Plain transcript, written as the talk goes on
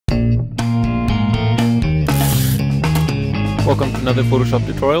Welcome to another Photoshop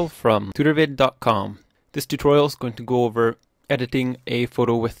tutorial from tutorvid.com. This tutorial is going to go over editing a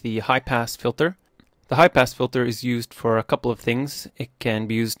photo with the high pass filter. The high pass filter is used for a couple of things. It can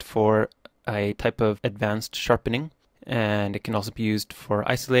be used for a type of advanced sharpening, and it can also be used for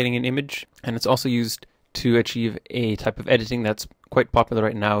isolating an image, and it's also used to achieve a type of editing that's quite popular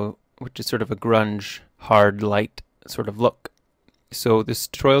right now, which is sort of a grunge, hard light sort of look. So this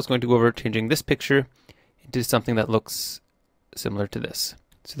tutorial is going to go over changing this picture into something that looks similar to this.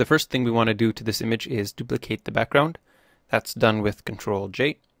 So the first thing we want to do to this image is duplicate the background. That's done with Control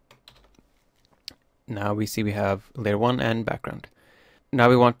J. Now we see we have layer 1 and background. Now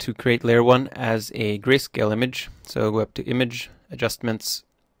we want to create layer 1 as a grayscale image. So go up to Image, Adjustments,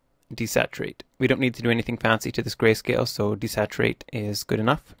 Desaturate. We don't need to do anything fancy to this grayscale, so desaturate is good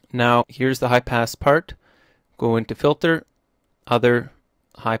enough. Now here's the high pass part. Go into Filter, Other,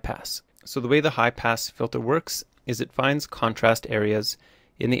 High Pass. So the way the high pass filter works is it finds contrast areas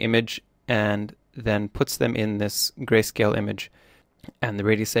in the image and then puts them in this grayscale image. And the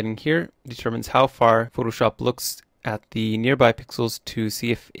radius setting here determines how far Photoshop looks at the nearby pixels to see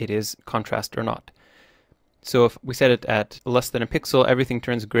if it is contrast or not. So if we set it at less than a pixel, everything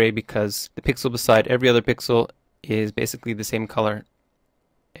turns gray because the pixel beside every other pixel is basically the same color.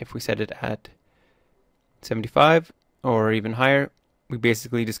 If we set it at 75 or even higher, we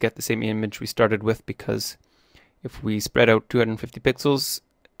basically just get the same image we started with, because if we spread out 250 pixels,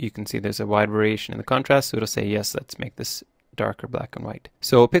 you can see there's a wide variation in the contrast, so it'll say, yes, let's make this darker black and white.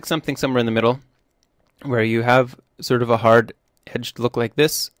 So pick something somewhere in the middle where you have sort of a hard edged look like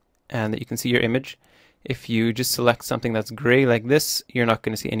this, and that you can see your image. If you just select something that's gray like this, you're not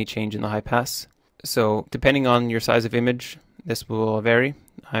going to see any change in the high pass. So depending on your size of image, this will vary.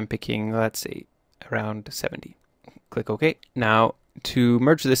 I'm picking, let's say, around 70. Click OK. Now to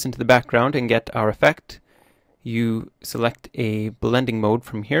merge this into the background and get our effect, you select a blending mode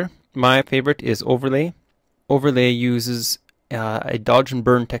from here. My favorite is Overlay. Overlay uses a dodge and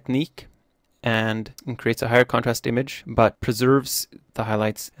burn technique and creates a higher contrast image, but preserves the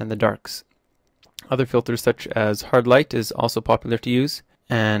highlights and the darks. Other filters such as Hard Light is also popular to use,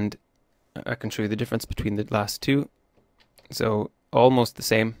 and I can show you the difference between the last two. So almost the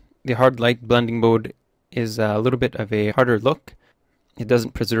same. The Hard Light blending mode is a little bit of a harder look. It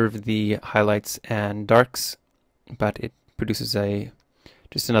doesn't preserve the highlights and darks, but it produces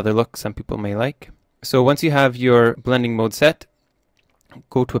just another look some people may like. So once you have your blending mode set,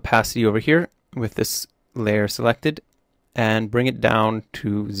 go to opacity over here with this layer selected and bring it down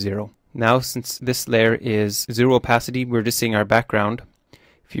to 0. Now since this layer is 0 opacity, we're just seeing our background.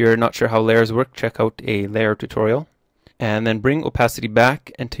 If you're not sure how layers work, check out a layer tutorial. And then bring opacity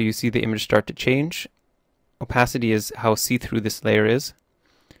back until you see the image start to change. Opacity is how see-through this layer is.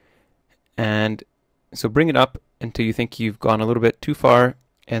 And so bring it up until you think you've gone a little bit too far,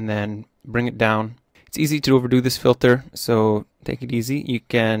 and then bring it down. It's easy to overdo this filter, so take it easy. You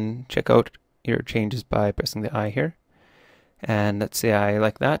can check out your changes by pressing the I here. And let's say I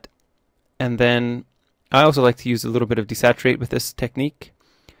like that. And then I also like to use a little bit of desaturate with this technique.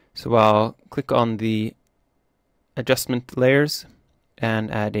 So I'll click on the adjustment layers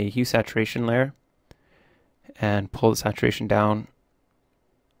and add a hue saturation layer and pull the saturation down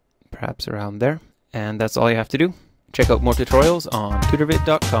perhaps around there. And that's all you have to do. Check out more tutorials on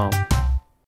tutorvid.com.